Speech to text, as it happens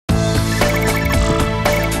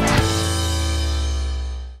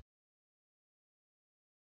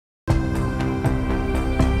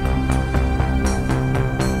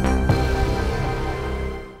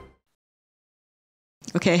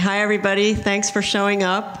Okay, hi everybody. Thanks for showing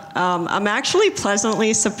up. I'm actually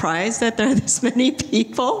pleasantly surprised that there are this many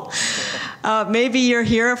people. Maybe you're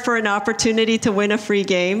here for an opportunity to win a free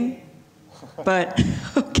game, but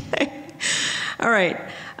okay. All right.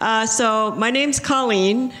 So my name's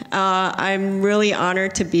Colleen. I'm really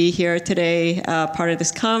honored to be here today, part of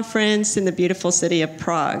this conference in the beautiful city of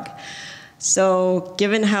Prague. So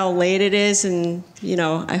given how late it is, and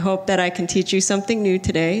I hope that I can teach you something new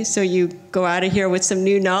today, so you go out of here with some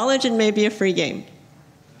new knowledge and maybe a free game.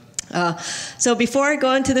 So before I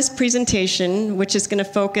go into this presentation, which is going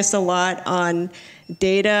to focus a lot on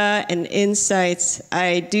data and insights,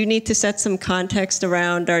 I do need to set some context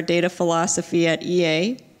around our data philosophy at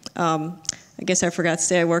EA. I guess I forgot to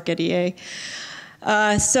say I work at EA.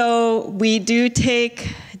 So we do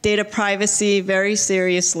take data privacy very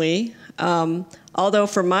seriously. Although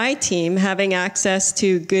for my team, having access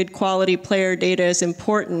to good quality player data is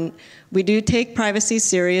important, we do take privacy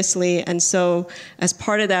seriously, and so as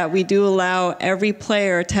part of that, we do allow every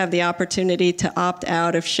player to have the opportunity to opt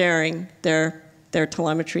out of sharing their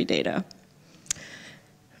telemetry data.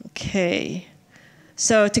 Okay,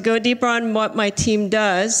 so to go deeper on what my team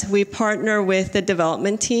does, we partner with the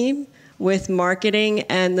development team, with marketing,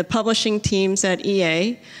 and the publishing teams at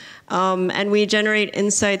EA. And we generate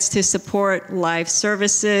insights to support live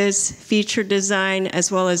services, feature design,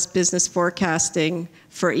 as well as business forecasting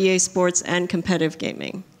for EA Sports and competitive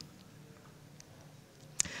gaming.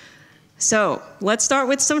 So let's start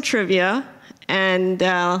with some trivia, and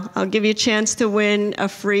I'll give you a chance to win a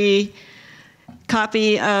free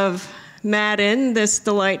copy of Madden, this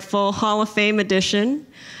delightful Hall of Fame edition.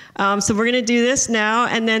 So we're going to do this now,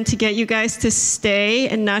 and then to get you guys to stay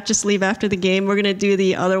and not just leave after the game, we're going to do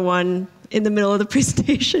the other one in the middle of the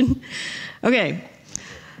presentation. Okay.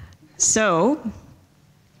 So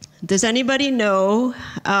does anybody know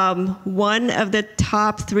one of the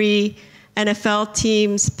top 3 NFL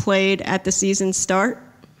teams played at the season start?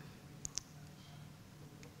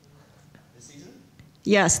 This season?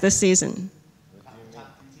 Yes, this season.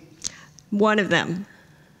 Top 3 teams? One of them.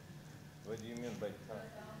 What do you mean by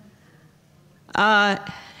top?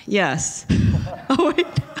 Yes. Oh, wait.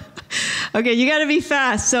 Okay, you got to be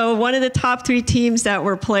fast. So one of the top 3 teams that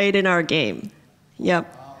were played in our game.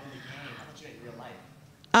 Yep. Oh, in the game. I thought you meant real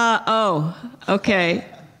life. Oh, okay.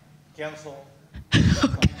 Cancel.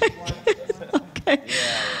 Okay. Okay.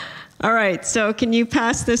 Yeah. All right, so can you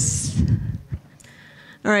pass this?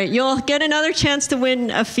 All right, you'll get another chance to win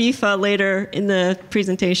a FIFA later in the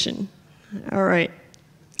presentation. All right.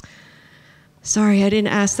 Sorry, I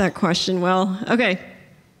didn't ask that question well. Okay. Do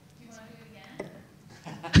you want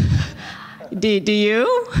to do it again? Do you?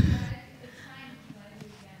 It's fine if you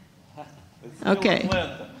want to do it again. Okay.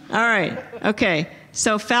 All right. Okay.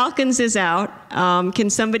 So Falcons is out.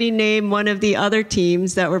 Can somebody name one of the other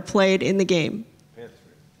teams that were played in the game? Patriots.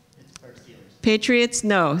 Pittsburgh Steelers. Patriots?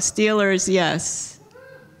 No. Steelers? Yes.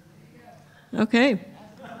 Okay.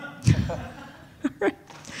 All right.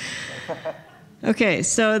 Okay,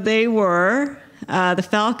 so they were the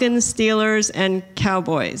Falcons, Steelers, and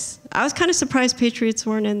Cowboys. I was kind of surprised Patriots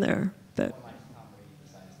weren't in there, but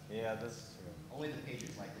Yeah, that's true. Only the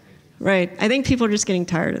Patriots like the Patriots. right. I think people are just getting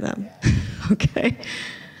tired of them. Okay.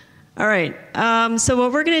 All right. So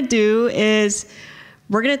what we're going to do is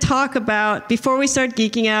we're going to talk about, before we start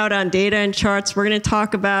geeking out on data and charts, we're going to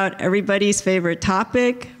talk about everybody's favorite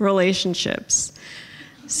topic, relationships.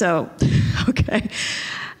 So, okay.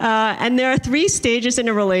 And there are 3 stages in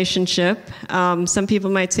a relationship. Some people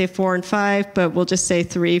might say 4 and 5, but we'll just say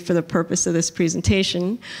 3 for the purpose of this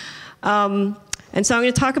presentation. And so I'm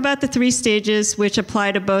going to talk about the 3 stages which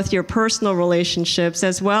apply to both your personal relationships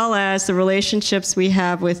as well as the relationships we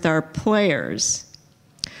have with our players.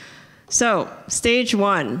 So stage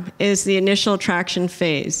 1 is the initial attraction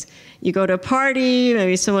phase. You go to a party,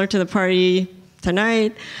 maybe similar to the party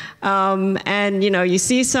tonight, and you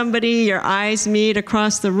see somebody, your eyes meet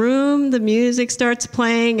across the room, the music starts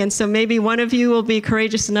playing, and so maybe one of you will be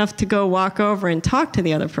courageous enough to go walk over and talk to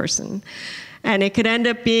the other person. And it could end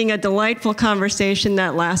up being a delightful conversation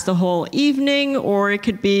that lasts the whole evening, or it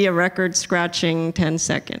could be a record-scratching 10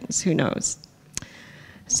 seconds, who knows.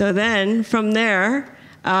 So then, from there,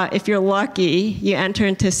 if you're lucky, you enter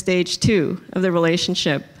into stage 2 of the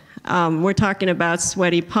relationship. We're talking about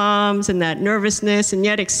sweaty palms and that nervousness and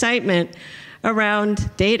yet excitement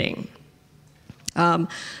around dating.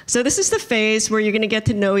 So this is the phase where you're going to get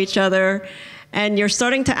to know each other, and you're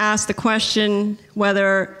starting to ask the question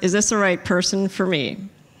whether, is this the right person for me?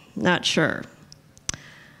 Not sure.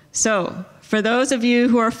 So for those of you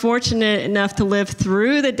who are fortunate enough to live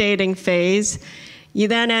through the dating phase, you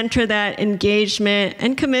then enter that engagement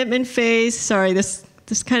and commitment phase. Sorry, this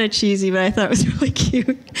This is kind of cheesy, but I thought it was really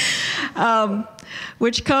cute.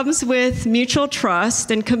 Which comes with mutual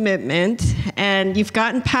trust and commitment, and you've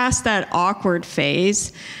gotten past that awkward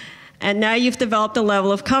phase, and now you've developed a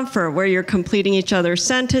level of comfort where you're completing each other's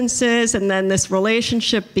sentences, and then this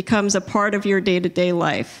relationship becomes a part of your day-to-day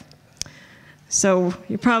life. So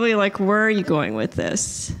you're probably like, where are you going with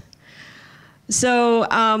this? So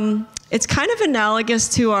it's kind of analogous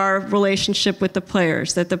to our relationship with the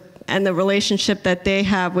players and the relationship that they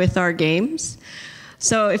have with our games.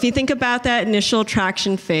 So if you think about that initial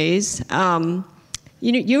attraction phase,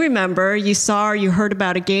 you remember, you saw or you heard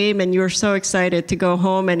about a game and you were so excited to go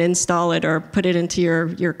home and install it or put it into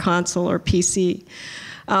your console or PC.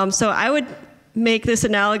 So I would make this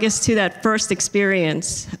analogous to that first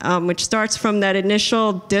experience, which starts from that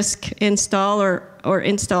initial disk install or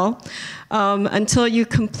install until you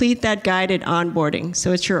complete that guided onboarding.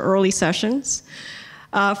 So it's your early sessions.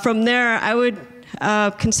 From there, I would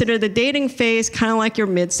consider the dating phase kind of like your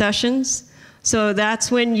mid-sessions. So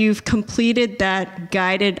that's when you've completed that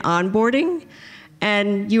guided onboarding,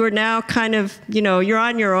 and you are now kind of, you're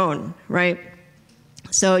on your own, right?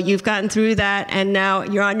 So you've gotten through that, and now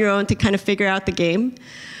you're on your own to kind of figure out the game.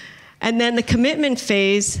 And then the commitment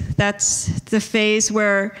phase, that's the phase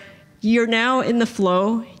where you're now in the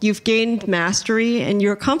flow, you've gained mastery, and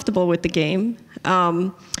you're comfortable with the game.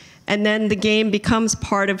 And then the game becomes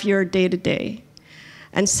part of your day-to-day.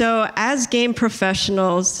 And so as game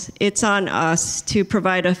professionals, it's on us to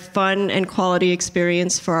provide a fun and quality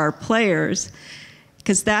experience for our players,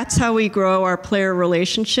 because that's how we grow our player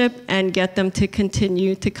relationship and get them to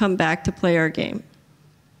continue to come back to play our game.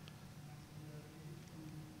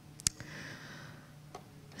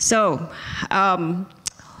 So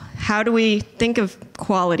how do we think of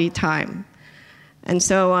quality time? And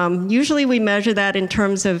so usually we measure that in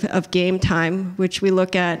terms of game time, which we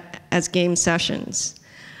look at as game sessions.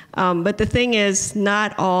 But the thing is,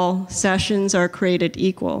 not all sessions are created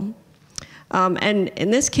equal. And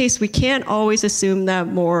in this case, we can't always assume that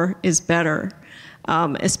more is better,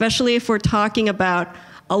 especially if we're talking about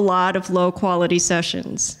a lot of low-quality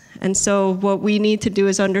sessions. And so what we need to do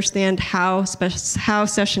is understand how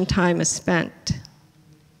session time is spent.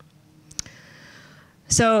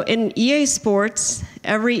 So in EA Sports,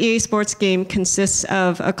 every EA Sports game consists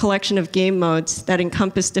of a collection of game modes that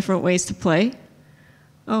encompass different ways to play.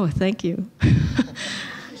 Oh, thank you.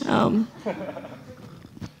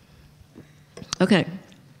 Okay.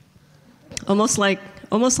 Almost like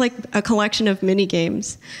a collection of mini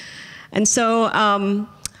games. And so, I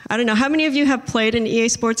don't know, how many of you have played an EA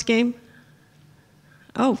Sports game?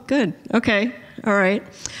 Oh, good. Okay. All right.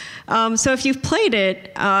 So if you've played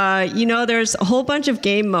it, there's a whole bunch of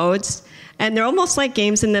game modes, and they're almost like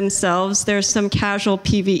games in themselves. There's some casual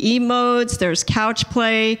PvE modes, there's couch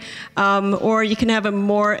play, or you can have a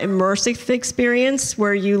more immersive experience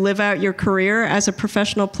where you live out your career as a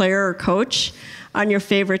professional player or coach on your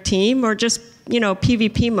favorite team, or just,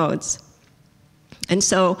 PvP modes. And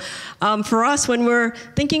so for us, when we're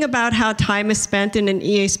thinking about how time is spent in an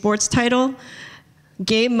EA Sports title,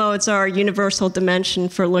 game modes are a universal dimension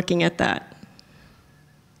for looking at that.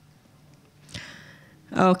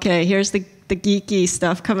 Okay, here's the geeky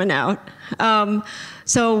stuff coming out.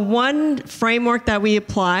 So one framework that we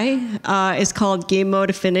apply is called game mode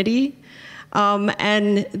affinity.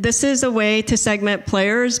 And this is a way to segment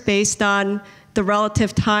players based on the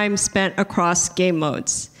relative time spent across game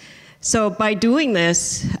modes. So by doing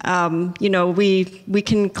this, we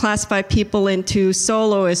can classify people into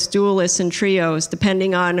soloists, duelists, and trios,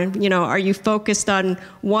 depending on, are you focused on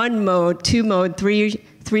one mode, two mode,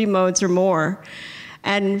 three modes or more?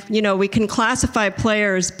 And, we can classify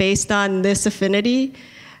players based on this affinity,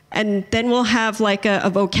 and then we'll have like a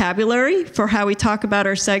vocabulary for how we talk about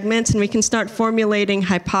our segments, and we can start formulating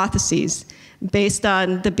hypotheses based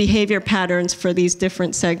on the behavior patterns for these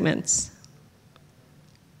different segments.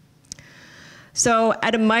 So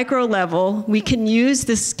at a micro level, we can use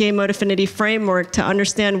this game mode affinity framework to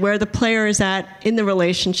understand where the player is at in the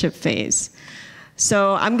relationship phase.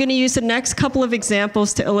 So I'm going to use the next couple of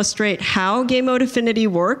examples to illustrate how game mode affinity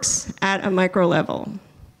works at a micro level.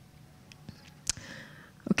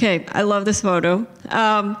 Okay, I love this photo.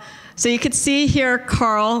 So you can see here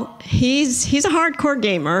Carl, he's a hardcore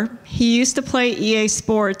gamer. He used to play EA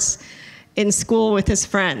Sports in school with his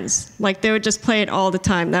friends. Like, they would just play it all the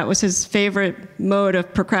time. That was his favorite mode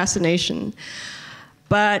of procrastination.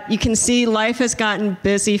 But you can see life has gotten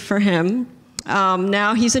busy for him.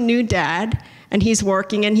 Now he's a new dad, and he's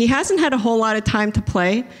working, and he hasn't had a whole lot of time to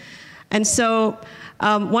play. And so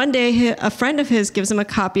one day, a friend of his gives him a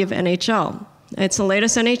copy of NHL. It's the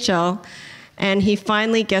latest NHL. and he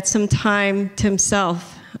finally gets some time to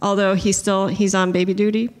himself, although he's on baby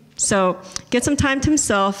duty. So gets some time to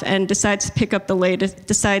himself and decides to pick up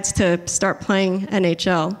decides to start playing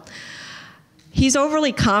NHL. He's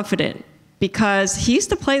overly confident because he used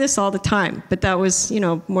to play this all the time, but that was,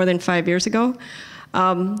 more than 5 years ago.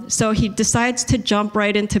 So he decides to jump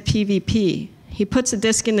right into PvP. He puts a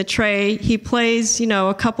disc in the tray, he plays,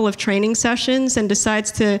 a couple of training sessions and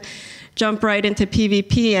decides to jump right into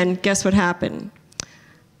PvP, and guess what happened?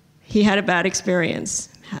 He had a bad experience.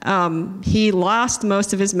 He lost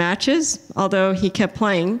most of his matches, although he kept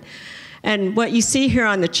playing. And what you see here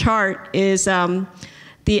on the chart is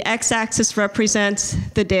the x-axis represents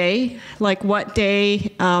the day, like what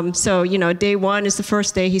day. So, day 1 is the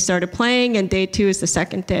first day he started playing, and day 2 is the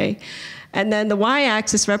second day. And then the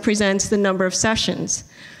y-axis represents the number of sessions.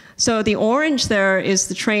 So the orange there is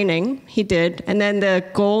the training he did, and then the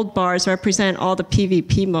gold bars represent all the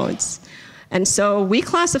PvP modes. And so we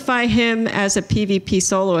classify him as a PvP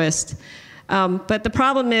soloist. But the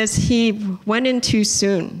problem is he went in too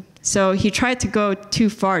soon. So he tried to go too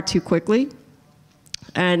far too quickly.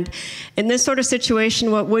 And in this sort of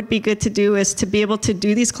situation, what would be good to do is to be able to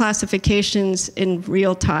do these classifications in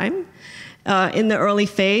real time, in the early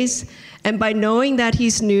phase. And by knowing that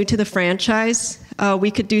he's new to the franchise,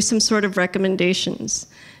 we could do some sort of recommendations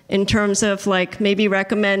in terms of like maybe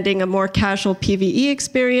recommending a more casual PvE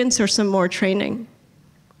experience or some more training.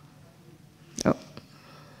 Oh.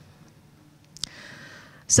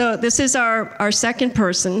 So this is our second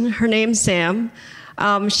person. Her name's Sam.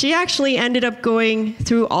 She actually ended up going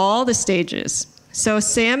through all the stages. So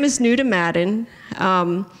Sam is new to Madden,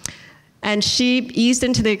 and she eased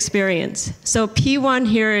into the experience. So P1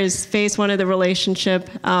 here is phase 1 of the relationship,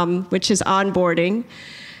 which is onboarding.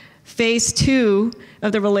 Phase 2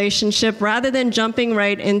 of the relationship, rather than jumping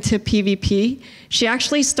right into PvP, she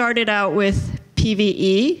actually started out with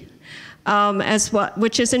PvE,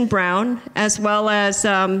 which is in brown, as well as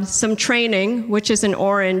some training, which is in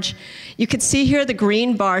orange. You can see here the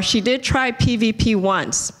green bar. She did try PvP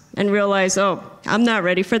once and realized, oh, I'm not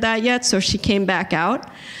ready for that yet, so she came back out.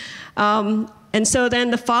 And so then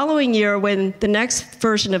the following year, when the next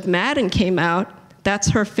version of Madden came out, that's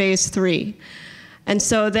her phase 3. And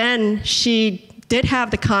so then she did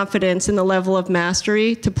have the confidence and the level of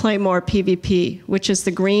mastery to play more PvP, which is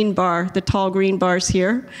the green bar, the tall green bars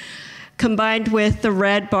here, combined with the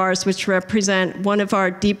red bars, which represent one of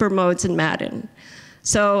our deeper modes in Madden.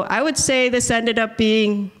 So I would say this ended up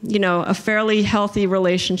being, a fairly healthy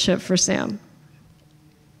relationship for Sam.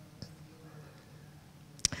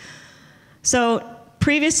 So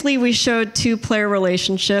previously we showed 2-player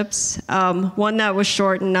relationships, one that was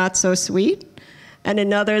short and not so sweet, and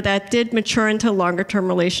another that did mature into a longer-term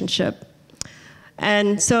relationship.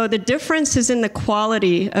 And so the difference is in the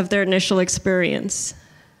quality of their initial experience.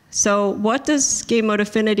 So what does Game Mode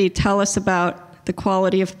Affinity tell us about the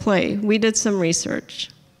quality of play? We did some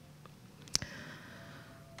research.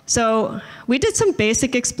 So we did some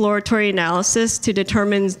basic exploratory analysis to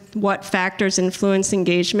determine what factors influence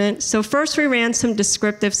engagement. So first we ran some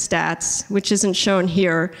descriptive stats, which isn't shown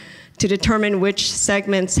here, to determine which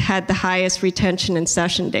segments had the highest retention and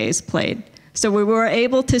session days played. So we were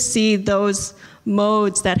able to see those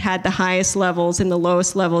modes that had the highest levels and the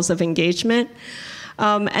lowest levels of engagement.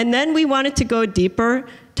 And then we wanted to go deeper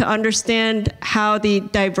to understand how the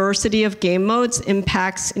diversity of game modes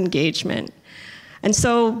impacts engagement. And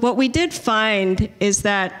so what we did find is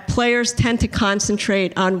that players tend to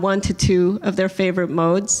concentrate on 1 to 2 of their favorite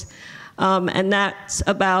modes, and that's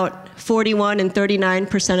about 41 and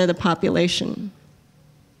 39% of the population.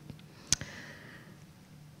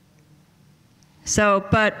 So,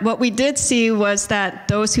 but what we did see was that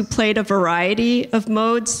those who played a variety of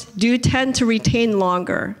modes do tend to retain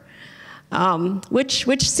longer,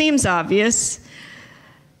 which seems obvious.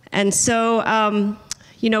 And so,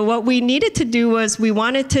 what we needed to do was we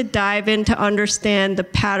wanted to dive in to understand the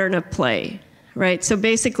pattern of play, right? So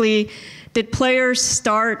basically, did players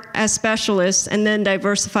start as specialists and then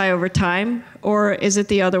diversify over time, or is it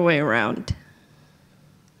the other way around?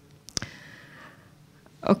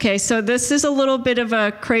 Okay, so this is a little bit of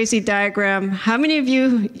a crazy diagram. How many of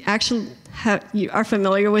you actually are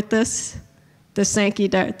familiar with this? The Sankey,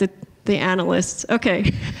 the analysts.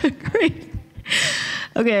 Okay, great.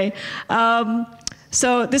 Okay,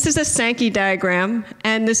 so this is a Sankey diagram,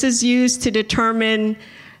 and this is used to determine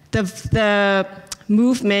the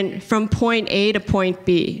movement from point A to point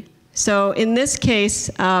B. So in this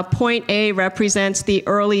case, point A represents the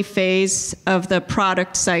early phase of the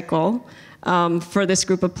product cycle. for this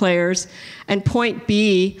group of players. And point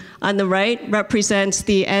B on the right represents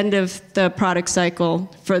the end of the product cycle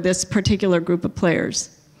for this particular group of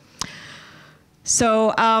players.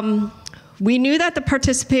 So we knew that the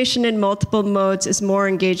participation in multiple modes is more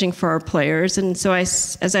engaging for our players. And so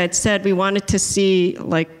as I had said, we wanted to see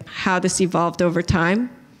like how this evolved over time.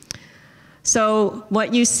 So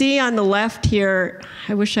what you see on the left here,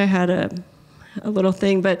 I wish I had a little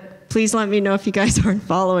thing, but please let me know if you guys aren't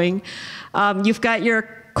following. You've got your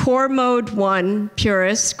core mode 1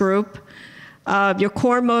 purist group, your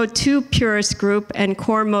core mode 2 purist group, and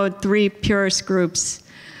core mode 3 purist groups.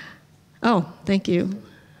 Oh, thank you.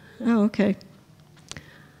 Oh, okay.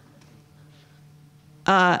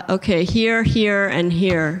 Okay, here, here, and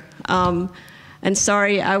here. And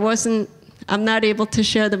sorry, I'm not able to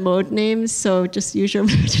share the mode names, so just use your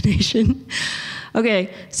imagination.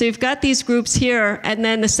 Okay, so you've got these groups here, and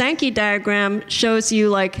then the Sankey diagram shows you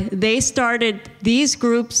like these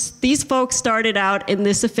folks started out in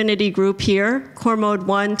this affinity group here, core mode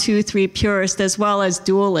 1, 2, 3 purist, as well as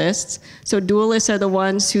dualists. So dualists are the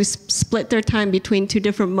ones who split their time between 2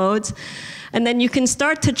 different modes. And then you can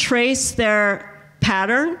start to trace their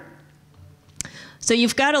pattern. So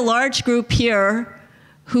you've got a large group here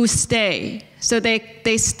who stay. So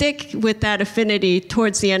they stick with that affinity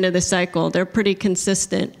towards the end of the cycle. They're pretty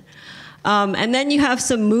consistent. And then you have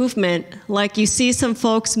some movement, like you see some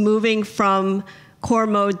folks moving from core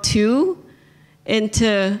mode 2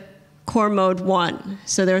 into core mode 1.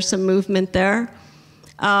 So there's some movement there.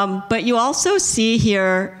 But you also see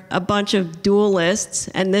here a bunch of dualists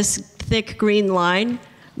and this thick green line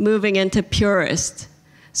moving into purist.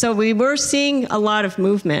 So we were seeing a lot of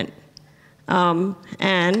movement.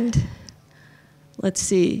 And let's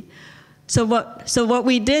see. So what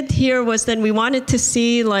we did here was then we wanted to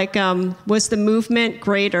see like was the movement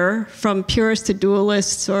greater from purist to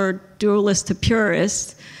dualists or dualist to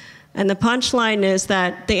purist? And the punchline is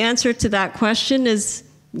that the answer to that question is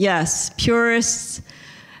yes, purists.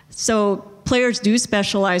 So players do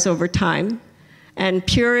specialize over time. And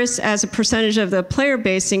purists, as a percentage of the player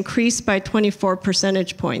base, increased by 24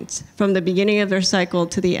 percentage points from the beginning of their cycle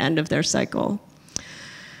to the end of their cycle.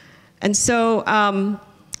 And so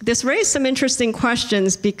this raised some interesting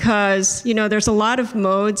questions because, you know, there's a lot of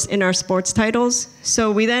modes in our sports titles.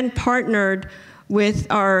 So we then partnered with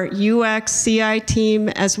our UX CI team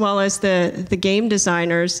as well as the game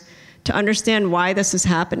designers to understand why this is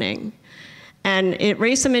happening. And it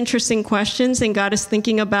raised some interesting questions and got us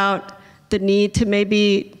thinking about the need to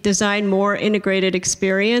maybe design more integrated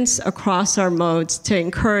experience across our modes to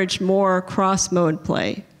encourage more cross-mode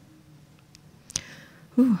play.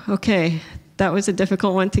 Ooh, okay, that was a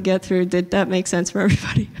difficult one to get through. Did that make sense for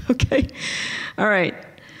everybody? Okay, all right.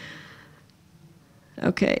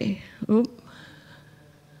 Okay, oop.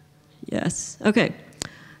 Yes, okay.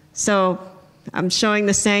 So I'm showing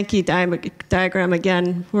the Sankey diagram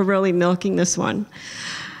again. We're really milking this one.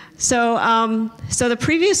 So the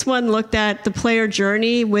previous one looked at the player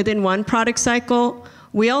journey within one product cycle.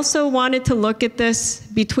 We also wanted to look at this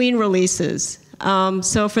between releases.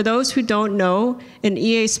 So for those who don't know, in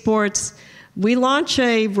EA Sports, we launch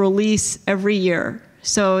a release every year.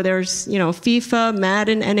 So there's, you know, FIFA,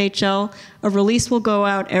 Madden, NHL. A release will go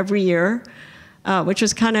out every year, which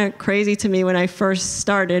was kind of crazy to me when I first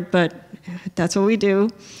started, but that's what we do.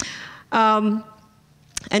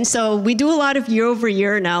 And so we do a lot of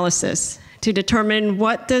year-over-year analysis to determine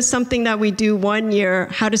what does something that we do one year,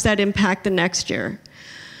 how does that impact the next year?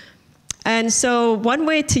 And so one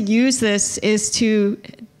way to use this is to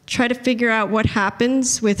try to figure out what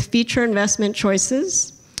happens with feature investment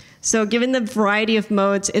choices. So given the variety of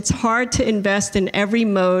modes, it's hard to invest in every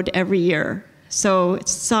mode every year. So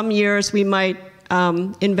some years we might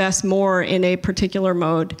invest more in a particular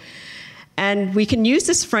mode. And we can use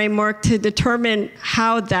this framework to determine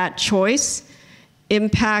how that choice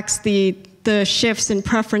impacts the shifts in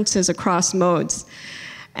preferences across modes.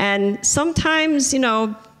 And sometimes, you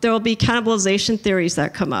know, there will be cannibalization theories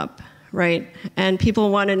that come up, right? And people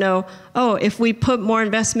want to know, oh, if we put more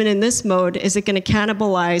investment in this mode, is it going to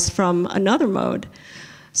cannibalize from another mode?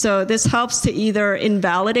 So this helps to either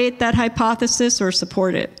invalidate that hypothesis or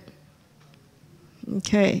support it.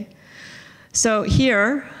 Okay. So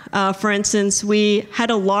here, for instance, we had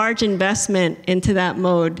a large investment into that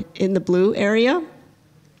mode in the blue area.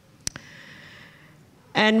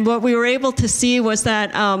 And what we were able to see was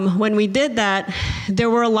that when we did that, there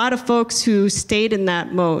were a lot of folks who stayed in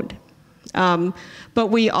that mode. But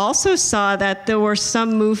we also saw that there was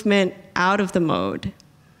some movement out of the mode.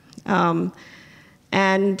 And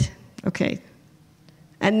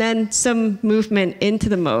then some movement into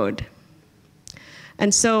the mode.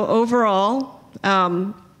 And so overall,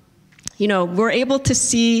 we're able to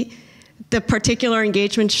see the particular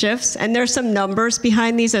engagement shifts, and there's some numbers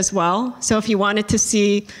behind these as well. So if you wanted to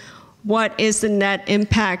see what is the net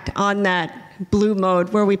impact on that blue mode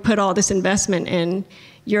where we put all this investment in,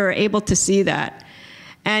 you're able to see that.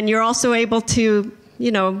 And you're also able to,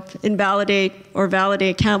 invalidate or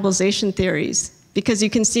validate cannibalization theories, because you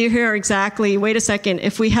can see here exactly, wait a second,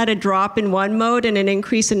 if we had a drop in one mode and an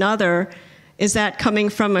increase in another, is that coming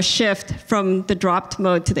from a shift from the dropped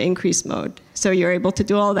mode to the increased mode? So you're able to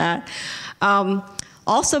do all that.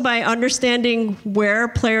 Also, by understanding where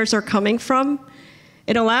players are coming from,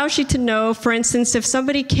 it allows you to know, for instance, if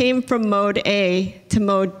somebody came from mode A to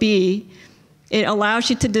mode B, it allows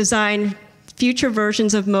you to design future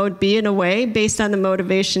versions of mode B in a way based on the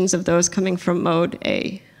motivations of those coming from mode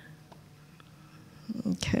A.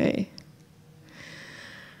 Okay.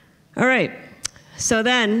 All right. So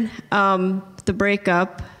then, the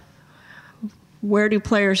breakup, where do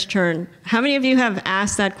players churn? How many of you have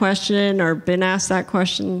asked that question or been asked that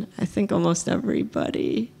question? I think almost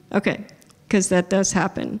everybody. Okay, because that does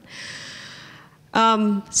happen.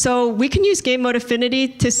 So we can use game mode affinity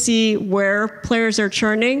to see where players are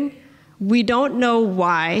churning. We don't know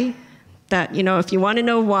why. That, if you want to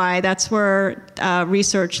know why, that's where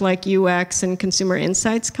research like UX and consumer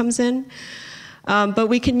insights comes in. But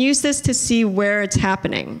we can use this to see where it's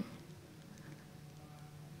happening.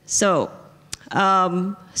 So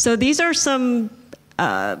these are some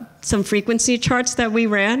frequency charts that we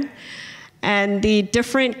ran, and the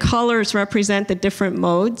different colors represent the different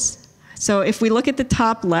modes. So if we look at the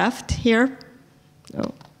top left here,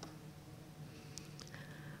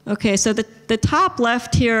 okay, so the top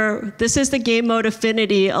left here, this is the game mode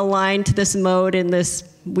affinity aligned to this mode in this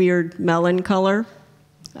weird melon color.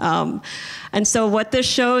 And so what this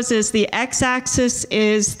shows is the x-axis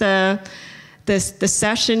is the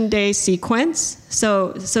session day sequence.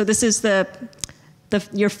 So this is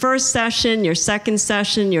your first session, your second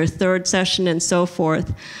session, your third session, and so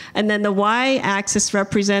forth. And then the y-axis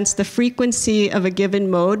represents the frequency of a given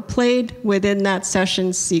mode played within that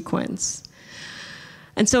session sequence.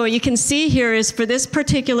 And so what you can see here is for this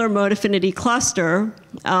particular mode affinity cluster,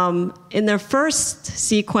 in their first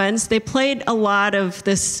sequence, they played a lot of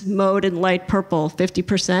this mode in light purple,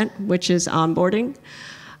 50%, which is onboarding.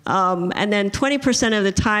 And then 20% of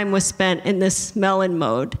the time was spent in this melon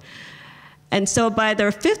mode. And so by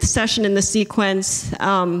their fifth session in the sequence,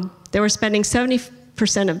 they were spending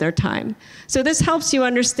 70% of their time. So this helps you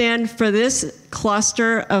understand for this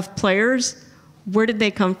cluster of players, where did they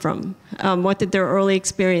come from? What did their early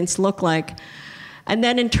experience look like? And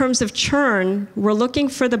then in terms of churn, we're looking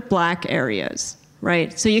for the black areas,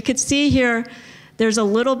 right? So you could see here, there's a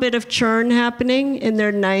little bit of churn happening in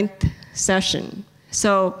their 9th session.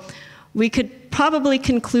 So we could probably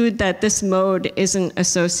conclude that this mode isn't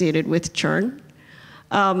associated with churn.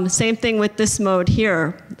 Same thing with this mode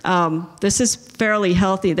here. This is fairly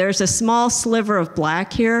healthy. There's a small sliver of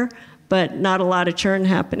black here, but not a lot of churn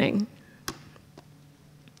happening.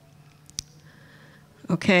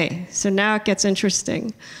 Okay, so now it gets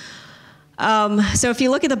interesting. So if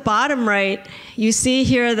you look at the bottom right, you see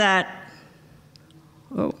here that,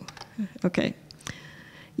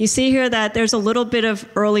 you see here that there's a little bit of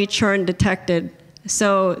early churn detected.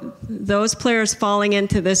 So those players falling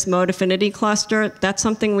into this mode affinity cluster, that's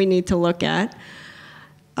something we need to look at.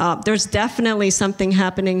 There's definitely something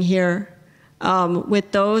happening here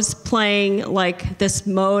with those playing like this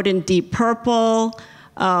mode in deep purple,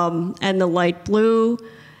 and the light blue.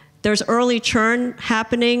 There's early churn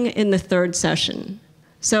happening in the 3rd session.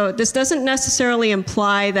 So this doesn't necessarily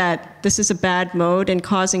imply that this is a bad mode and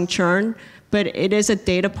causing churn, but it is a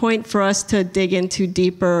data point for us to dig into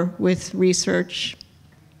deeper with research.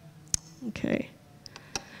 Okay.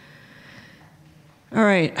 All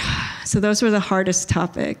right, so those were the hardest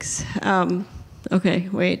topics. Okay,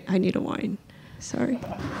 wait, I need a wine. Sorry.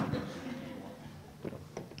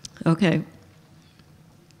 Okay.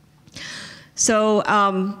 So,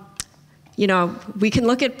 we can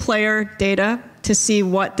look at player data to see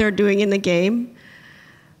what they're doing in the game,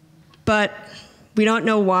 but we don't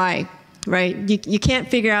know why, right? You can't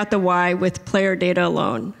figure out the why with player data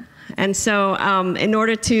alone. And so in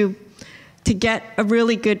order to get a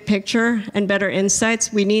really good picture and better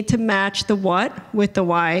insights, we need to match the what with the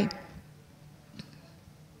why.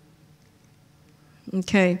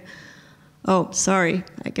 Okay. Oh, sorry,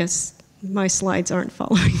 I guess my slides aren't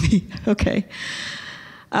following me. Okay.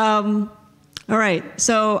 All right,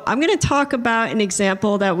 so I'm going to talk about an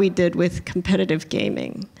example that we did with competitive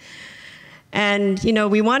gaming. And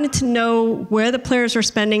we wanted to know where the players are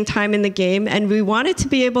spending time in the game, and we wanted to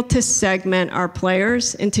be able to segment our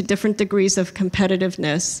players into different degrees of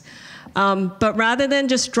competitiveness. But rather than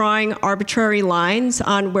just drawing arbitrary lines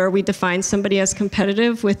on where we define somebody as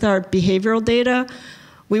competitive with our behavioral data,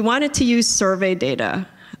 we wanted to use survey data.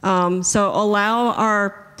 So allow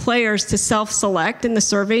our players to self-select in the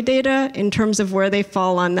survey data in terms of where they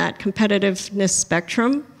fall on that competitiveness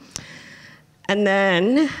spectrum. And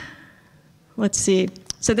then, let's see.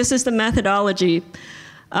 So this is the methodology.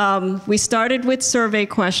 We started with survey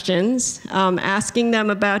questions, asking them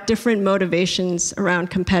about different motivations around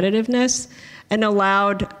competitiveness, and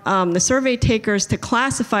allowed the survey takers to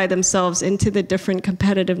classify themselves into the different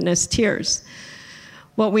competitiveness tiers.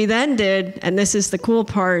 What we then did, and this is the cool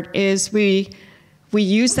part, is we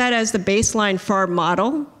used that as the baseline for our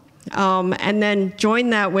model, and then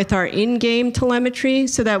joined that with our in-game telemetry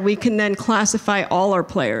so that we can then classify all our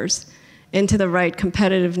players into the right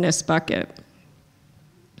competitiveness bucket.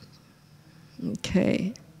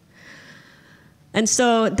 Okay. And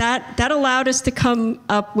so that allowed us to come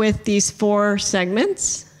up with these 4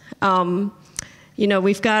 segments.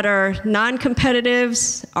 We've got our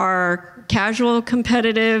non-competitives, our casual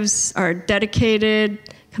competitives, our dedicated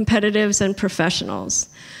competitives, and professionals.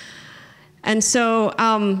 And so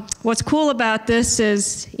what's cool about this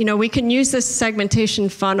is, we can use this segmentation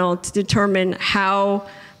funnel to determine how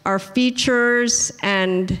our features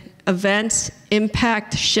and events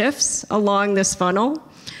impact shifts along this funnel.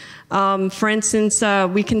 For instance,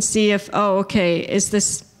 we can see if, is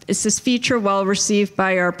this feature well received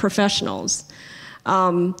by our professionals?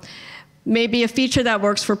 Maybe a feature that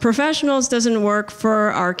works for professionals doesn't work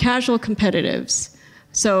for our casual competitives.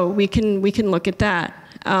 So we can look at that.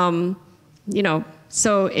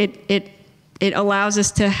 So it allows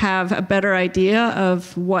us to have a better idea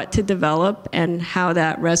of what to develop and how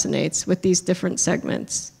that resonates with these different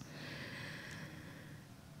segments.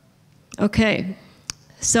 Okay,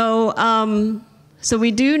 so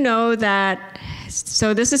we do know that,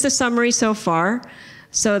 so this is the summary so far.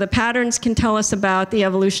 So the patterns can tell us about the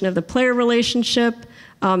evolution of the player relationship.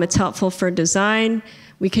 It's helpful for design.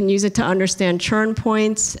 We can use it to understand churn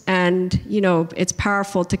points, and it's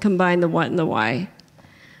powerful to combine the what and the why.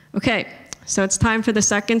 Okay, so it's time for the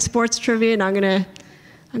second sports trivia, and I'm gonna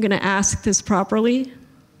ask this properly.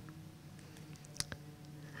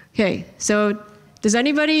 Okay, so does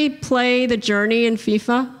anybody play the Journey in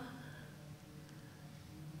FIFA?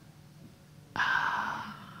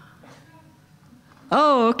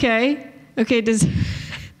 Oh, okay. Okay, does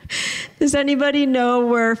anybody know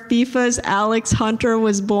where FIFA's Alex Hunter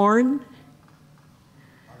was born?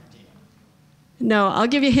 No, I'll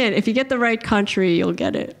give you a hint. If you get the right country, you'll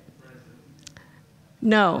get it.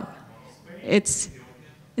 No, it's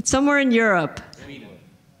somewhere in Europe. Sweden.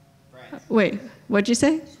 Wait, what'd you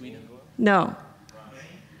say? Sweden. No.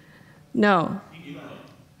 No.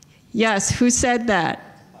 Yes, who said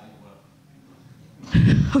that?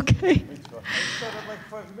 Okay. Like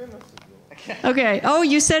 5 minutes ago. Okay. Oh,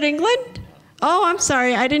 you said England? Oh, I'm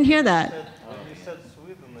sorry. I didn't hear that. You said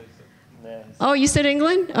Sweden, I said. Oh, you said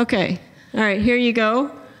England? Okay. All right, here you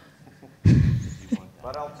go.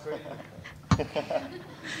 But I'll trade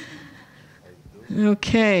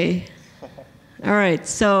Okay. All right,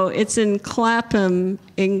 so it's in Clapham,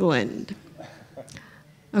 England.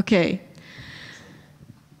 Okay.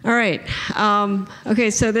 All right. Okay,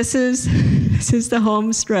 so this is the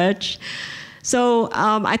home stretch. So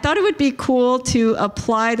I thought it would be cool to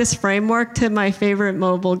apply this framework to my favorite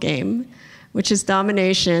mobile game, which is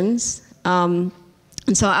Dominations. And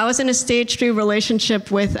so I was in a stage 3 relationship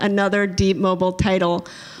with another deep mobile title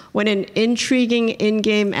when an intriguing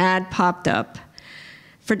in-game ad popped up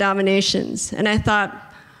for Dominations. And I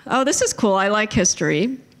thought, oh, this is cool. I like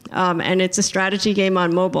history. And it's a strategy game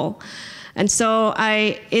on mobile. And so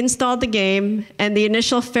I installed the game, and the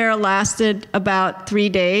initial fare lasted about 3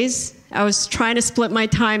 days. I was trying to split my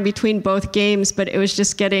time between both games, but it was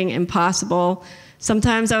just getting impossible.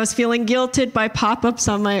 Sometimes I was feeling guilted by pop-ups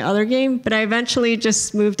on my other game, but I eventually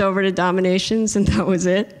just moved over to Dominations, and that was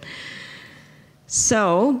it.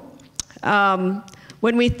 So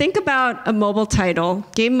when we think about a mobile title,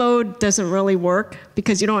 game mode doesn't really work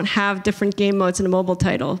because you don't have different game modes in a mobile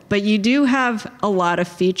title, but you do have a lot of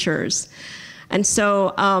features. And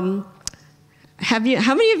so how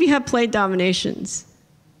many of you have played Dominations?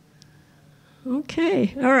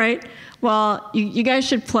 Okay, all right. Well, you guys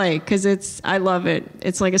should play because I love it.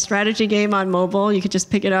 It's like a strategy game on mobile. You could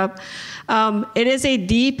just pick it up. It is a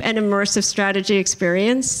deep and immersive strategy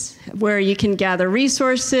experience where you can gather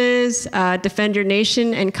resources, defend your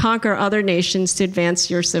nation, and conquer other nations to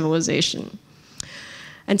advance your civilization.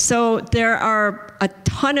 And so there are a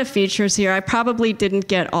ton of features here. I probably didn't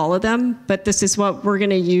get all of them, but this is what we're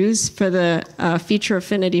going to use for the feature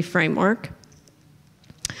affinity framework.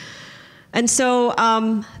 And so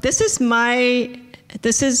this is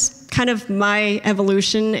kind of my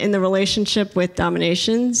evolution in the relationship with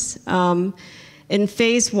dominations. In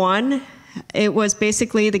phase 1, it was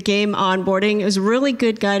basically the game onboarding. It was really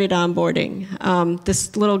good guided onboarding.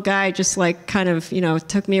 This little guy just like kind of,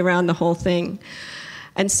 took me around the whole thing.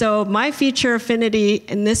 And so my feature affinity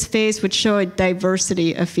in this phase would show a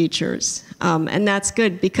diversity of features. And that's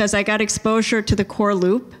good because I got exposure to the core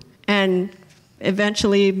loop and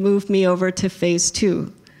eventually moved me over to phase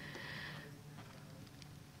 2.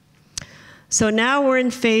 So now we're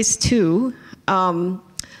in phase 2.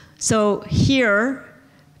 So here,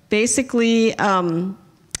 basically, I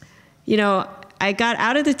got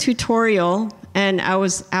out of the tutorial and I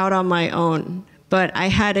was out on my own. But I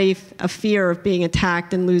had a fear of being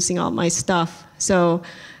attacked and losing all my stuff. So,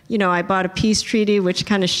 I bought a peace treaty, which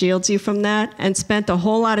kind of shields you from that, and spent a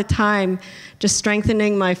whole lot of time just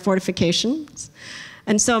strengthening my fortifications.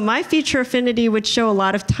 And so my feature affinity would show a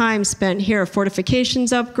lot of time spent here,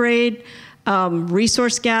 fortifications upgrade,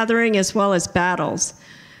 resource gathering, as well as battles.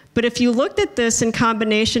 But if you looked at this in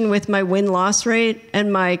combination with my win-loss rate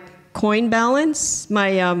and my coin balance,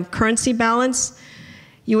 my currency balance,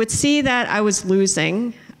 you would see that I was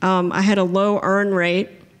losing. I had a low earn rate.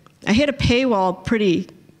 I hit a paywall pretty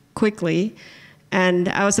quickly, and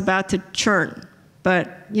I was about to churn.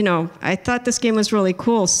 But, I thought this game was really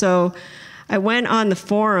cool, so I went on the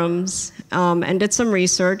forums and did some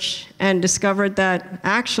research and discovered that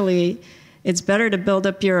actually it's better to build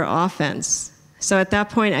up your offense. So at that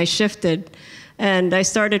point, I shifted, and I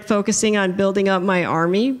started focusing on building up my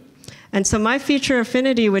army. And so my feature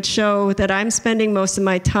affinity would show that I'm spending most of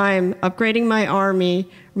my time upgrading my army,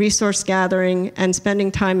 resource gathering, and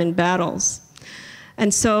spending time in battles.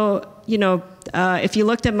 And so, if you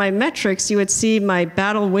looked at my metrics, you would see my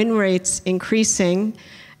battle win rates increasing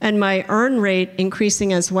and my earn rate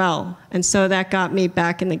increasing as well. And so that got me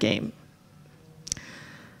back in the game.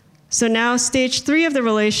 So now stage 3 of the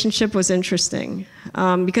relationship was interesting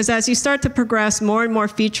because as you start to progress, more and more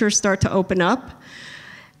features start to open up.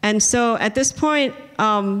 And so at this point,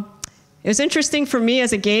 it was interesting for me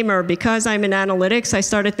as a gamer because I'm in analytics, I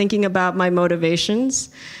started thinking about my motivations.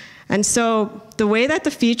 And so the way that the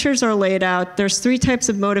features are laid out, there's 3 types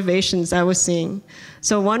of motivations I was seeing.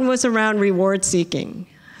 So one was around reward seeking.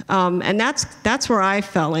 And that's where I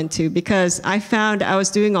fell into because I found I was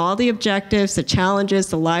doing all the objectives, the challenges,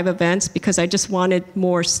 the live events because I just wanted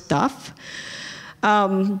more stuff.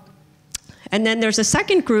 And then there's a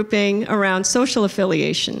second grouping around social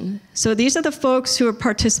affiliation. So these are the folks who are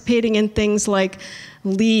participating in things like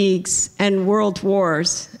leagues and world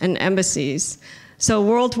wars and embassies. So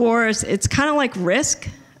world wars, it's kind of like Risk.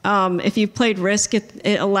 If you've played Risk,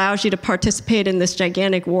 it allows you to participate in this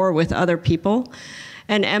gigantic war with other people.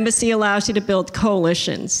 And embassy allows you to build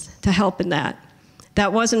coalitions to help in that.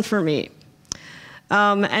 That wasn't for me.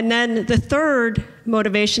 And then the third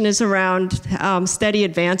motivation is around steady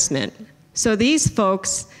advancement. So these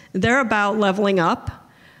folks, they're about leveling up.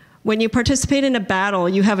 When you participate in a battle,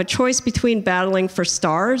 you have a choice between battling for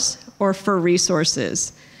stars or for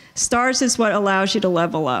resources. Stars is what allows you to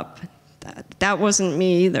level up. That wasn't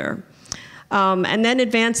me either. And then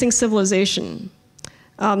advancing civilization.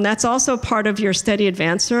 That's also part of your steady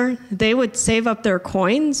advancer. They would save up their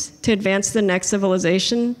coins to advance to the next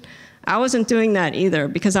civilization. I wasn't doing that either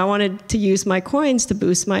because I wanted to use my coins to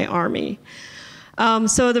boost my army.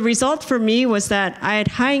 So the result for me was that I had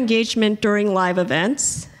high engagement during live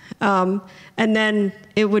events, and then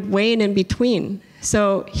it would wane in between.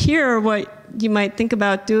 So here, what you might think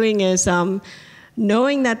about doing is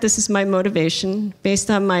knowing that this is my motivation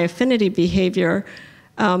based on my affinity behavior,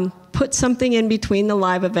 put something in between the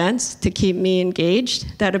live events to keep me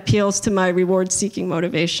engaged that appeals to my reward-seeking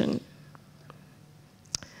motivation.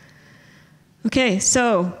 Okay,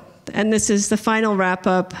 so, and this is the final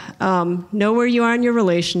wrap-up. Know where you are in your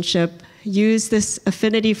relationship. Use this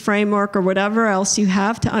affinity framework or whatever else you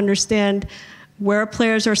have to understand where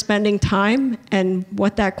players are spending time and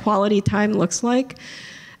what that quality time looks like.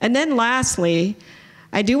 And then lastly,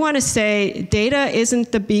 I do want to say data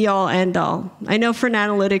isn't the be-all, end-all. I know for an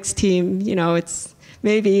analytics team, it's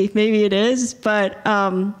maybe it is, but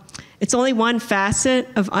it's only one facet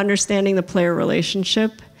of understanding the player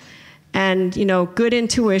relationship. And good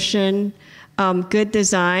intuition, good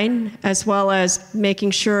design, as well as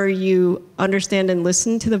making sure you understand and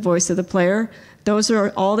listen to the voice of the player. Those are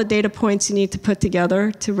all the data points you need to put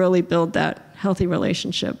together to really build that healthy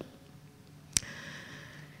relationship.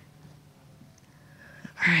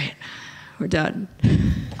 All right, we're done.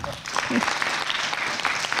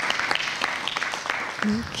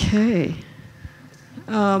 Okay.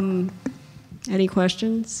 Any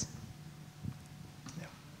questions?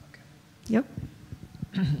 Yep.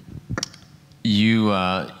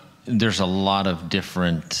 There's a lot of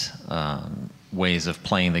different ways of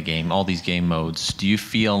playing the game, all these game modes. Do you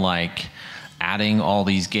feel like adding all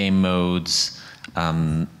these game modes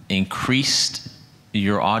increased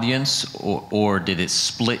your audience, or did it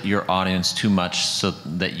split your audience too much so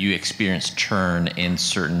that you experienced churn in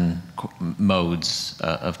certain modes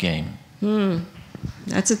of game?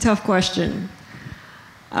 That's a tough question.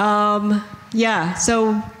 Yeah,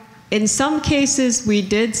 so in some cases we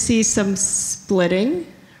did see some splitting,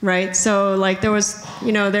 right? So like there was,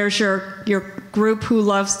 there's your group who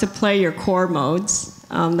loves to play your core modes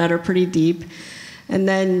that are pretty deep. And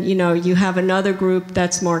then, you have another group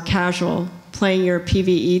that's more casual, playing your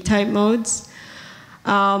PvE type modes.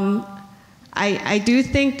 I do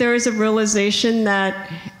think there is a realization that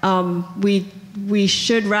we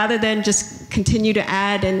should, rather than just continue to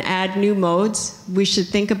add new modes, we should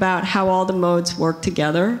think about how all the modes work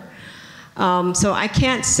together. So I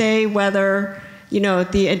can't say whether,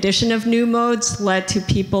 the addition of new modes led to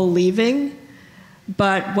people leaving,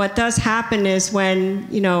 but what does happen is when,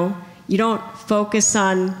 you don't focus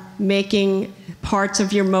on making parts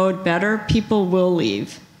of your mode better, people will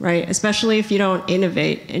leave, right? Especially if you don't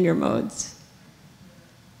innovate in your modes.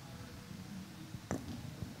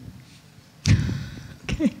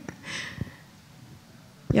 Okay.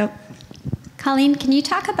 Yep. Colleen, can you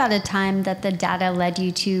talk about a time that the data led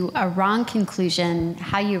you to a wrong conclusion,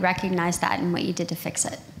 how you recognized that, and what you did to fix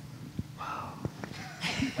it? Wow.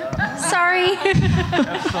 Sorry.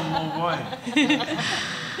 That's some more wine.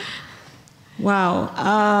 Wow.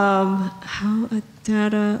 How a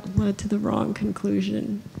data led to the wrong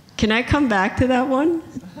conclusion. Can I come back to that one?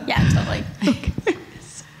 Yeah, totally. Okay.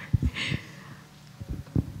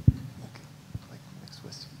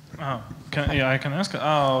 Oh, I can ask.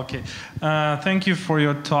 Oh, okay. Thank you for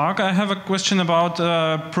your talk. I have a question about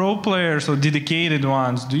pro players or dedicated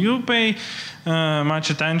ones. Do you pay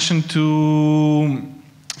much attention to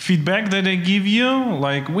feedback that they give you?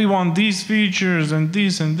 Like, we want these features and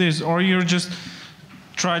this, or you're just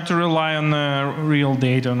try to rely on real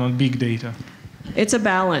data, not big data? It's a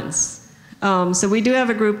balance. So we do have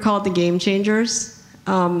a group called the Game Changers.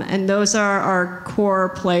 And those are our core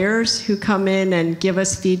players who come in and give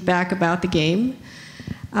us feedback about the game.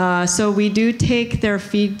 So we do take their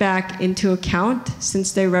feedback into account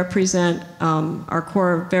since they represent our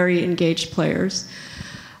core very engaged players.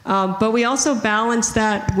 But we also balance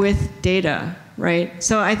that with data, right?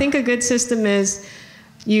 So I think a good system is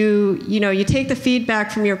you take the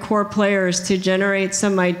feedback from your core players to generate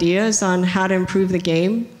some ideas on how to improve the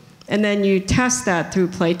game, and then you test that through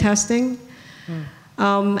play testing.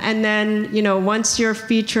 And then, once your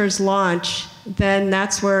features launch, then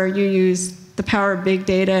that's where you use the power of big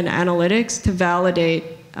data and analytics to validate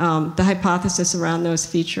the hypothesis around those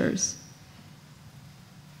features.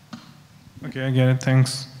 Okay, I get it.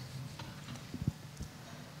 Thanks.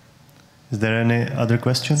 Is there any other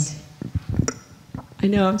questions? I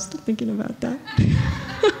know, I'm still thinking about that.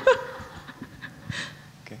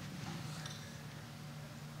 Okay.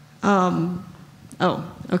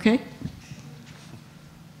 Okay.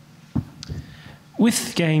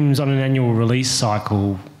 With games on an annual release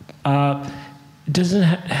cycle, how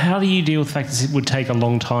do you deal with the fact that it would take a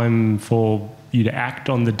long time for you to act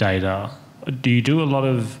on the data? Do you do a lot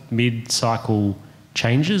of mid-cycle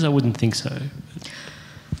changes? I wouldn't think so.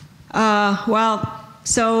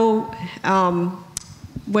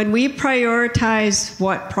 When we prioritize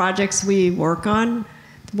what projects we work on,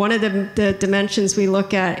 one of the dimensions we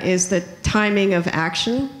look at is the timing of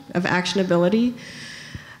action, of actionability.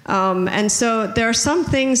 And so there are some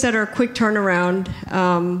things that are quick turnaround,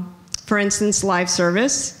 for instance, live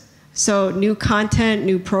service. So new content,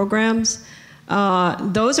 new programs,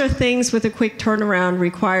 those are things with a quick turnaround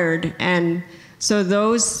required. And so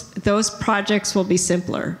those projects will be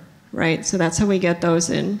simpler, right? So that's how we get those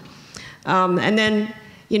in. And then,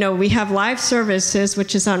 we have live services,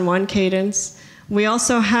 which is on one cadence. We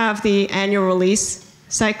also have the annual release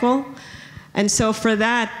cycle. And so for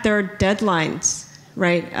that, there are deadlines,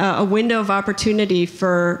 right? A window of opportunity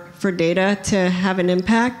for data to have an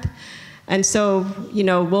impact. And so,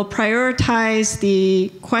 we'll prioritize the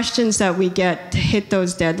questions that we get to hit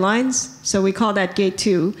those deadlines. So we call that gate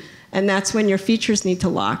 2, and that's when your features need to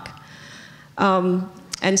lock.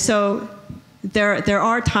 And so there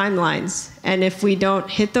are timelines, and if we don't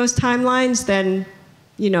hit those timelines, then,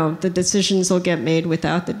 the decisions will get made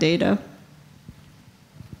without the data.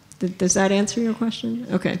 Does that answer your question?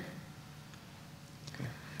 Okay.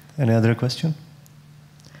 Any other question?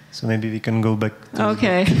 So maybe we can go back to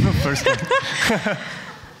Okay. the first one.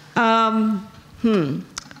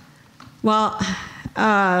 Well,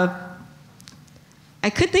 I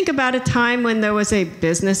could think about a time when there was a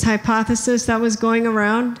business hypothesis that was going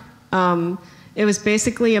around. It was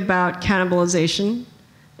basically about cannibalization,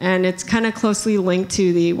 and it's kind of closely linked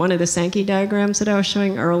to one of the Sankey diagrams that I was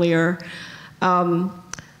showing earlier.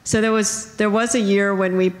 So there was a year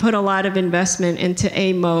when we put a lot of investment into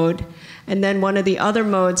a mode, and then one of the other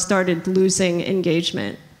modes started losing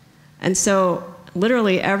engagement. And so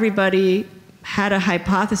literally everybody had a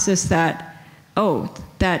hypothesis that, oh,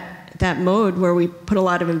 that mode where we put a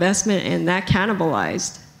lot of investment in, that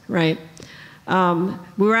cannibalized, right?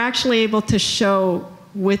 We were actually able to show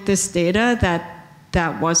with this data that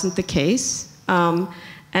that wasn't the case, and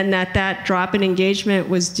that drop in engagement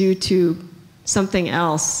was due to something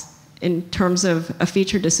else in terms of a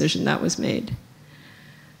feature decision that was made.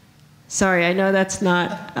 Sorry, I know that's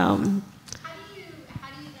not... How do you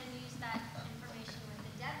then use that information with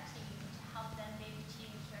the dev team to help them maybe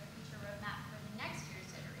change their feature roadmap for the next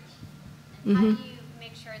year's iteration? And how do you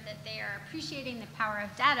make sure that they are appreciating the power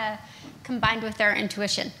of data combined with their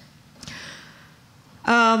intuition?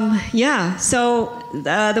 Yeah, so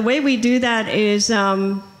the way we do that is,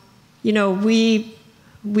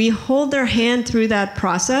 we hold their hand through that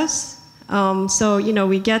process. So,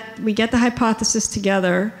 we get the hypothesis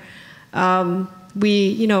together.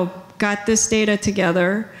 We, got this data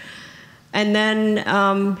together. And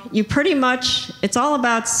then you pretty much, it's all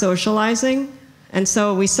about socializing. And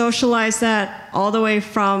so we socialize that all the way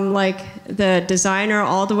from like the designer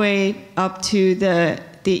all the way up to the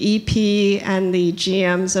EP and the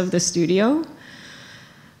GMs of the studio.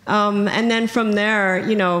 And then from there,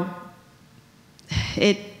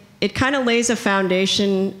 it kind of lays a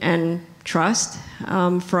foundation and trust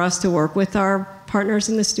for us to work with our partners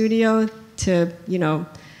in the studio to,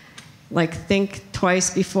 like think twice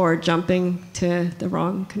before jumping to the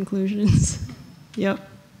wrong conclusions. Yep.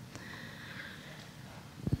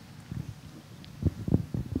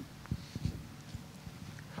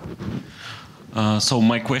 So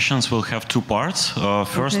my questions will have two parts.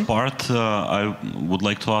 First part, I would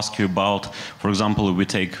like to ask you about, for example, we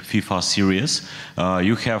take FIFA series.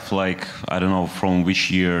 You have like, I don't know, from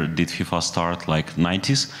which year did FIFA start, like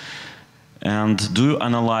 90s? And do you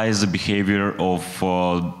analyze the behavior of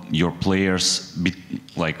your players,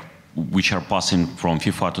 like which are passing from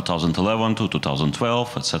FIFA 2011 to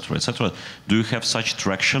 2012, etc., etc.? Do you have such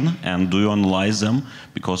traction, and do you analyze them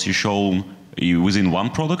because you show within one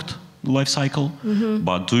product life cycle?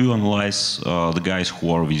 But do you analyze the guys who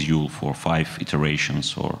are with you for 5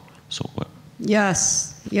 iterations or so?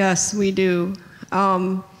 Yes, we do.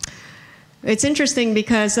 It's interesting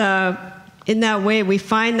because in that way we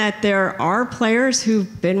find that there are players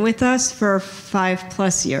who've been with us for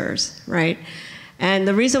 5+ years, right? And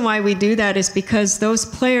the reason why we do that is because those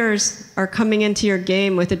players are coming into your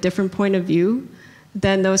game with a different point of view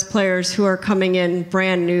than those players who are coming in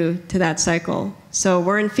brand new to that cycle. So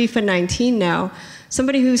we're in FIFA 19 now.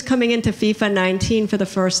 Somebody who's coming into FIFA 19 for the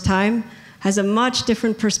first time has a much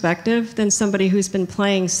different perspective than somebody who's been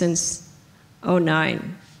playing since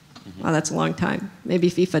 09. Wow, that's a long time. Maybe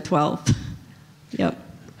FIFA 12. Yep.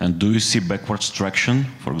 And do you see backwards traction?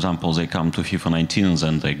 For example, they come to FIFA 19 and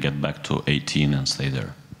then they get back to 18 and stay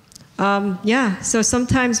there. Yeah, so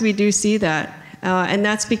sometimes we do see that. And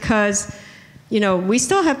that's because, we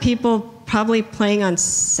still have people probably playing on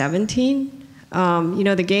 17.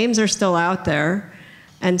 The games are still out there.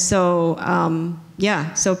 And so,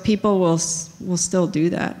 so people will still do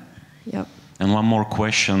that. Yep. And one more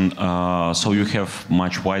question. So you have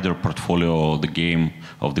much wider portfolio of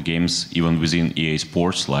the games, even within EA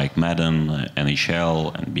Sports, like Madden,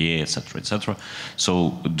 NHL, NBA, etc., etc.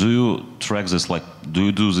 So do you track this? Like, do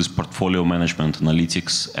you do this portfolio management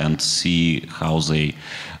analytics and see how they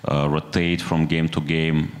rotate from game to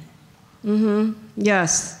game?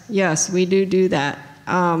 Yes, we do that.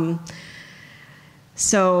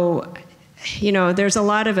 So, there's a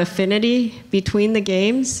lot of affinity between the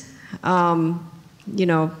games.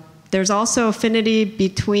 There's also affinity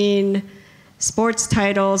between sports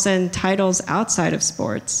titles and titles outside of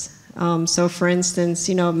sports. So for instance,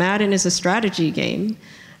 Madden is a strategy game.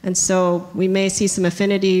 And so we may see some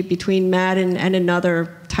affinity between Madden and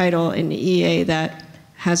another title in EA that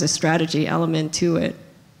has a strategy element to it.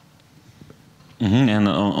 And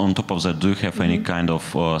on top of that, do you have any kind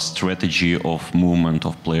of strategy of movement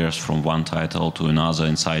of players from one title to another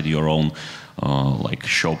inside your own like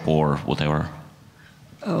shop or whatever?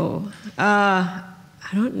 I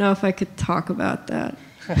don't know if I could talk about that.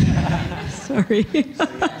 Sorry.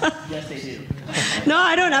 Yes, they do. No,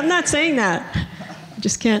 I don't. I'm not saying that. I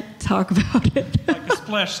just can't talk about it. Like a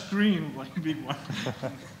splash screen, like a big one.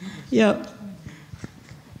 Yep.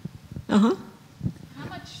 Uh-huh.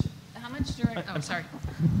 How much direct, oh, sorry.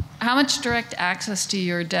 How much direct access do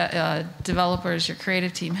your developers, your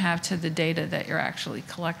creative team have to the data that you're actually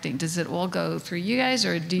collecting? Does it all go through you guys,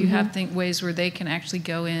 or do you have ways where they can actually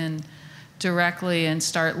go in directly and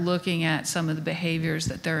start looking at some of the behaviors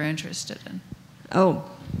that they're interested in? Oh,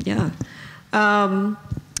 yeah.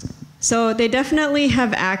 So they definitely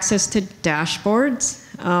have access to dashboards,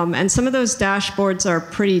 and some of those dashboards are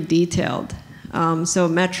pretty detailed. So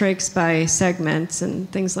metrics by segments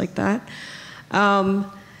and things like that.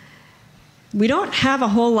 We don't have a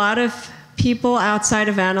whole lot of people outside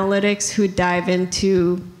of analytics who dive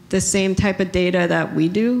into the same type of data that we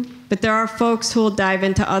do, but there are folks who will dive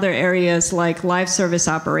into other areas like live service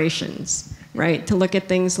operations, right? To look at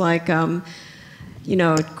things like, you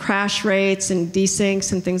know, crash rates and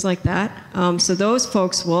desyncs and things like that. So those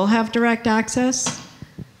folks will have direct access.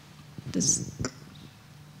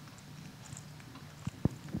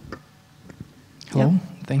 Hello,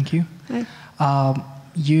 thank you. Hi.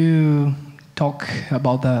 You talk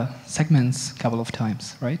about the segments a couple of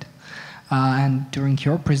times, right? And during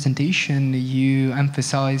your presentation, you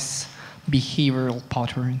emphasize behavioral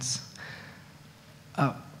patterns.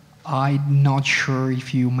 I'm not sure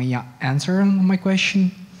if you may answer my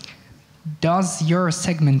question. Does your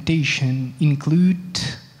segmentation include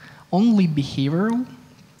only behavioral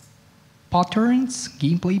patterns,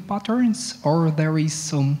 gameplay patterns, or there is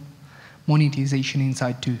some monetization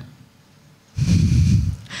inside too?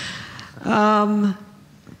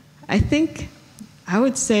 I think I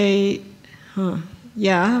would say,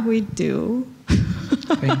 yeah, we do.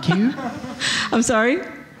 Thank you. I'm sorry?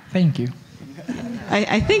 Thank you.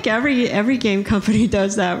 I think every game company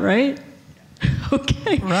does that, right?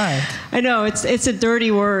 Okay. Right. I know, it's a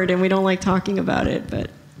dirty word and we don't like talking about it,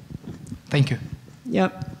 but. Thank you.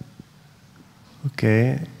 Yep.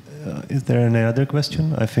 Okay. Is there any other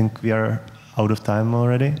question? I think we are out of time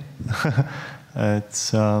already. I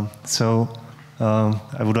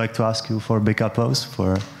would like to ask you for a big applause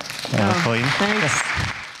for Colleen.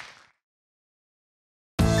 Thanks.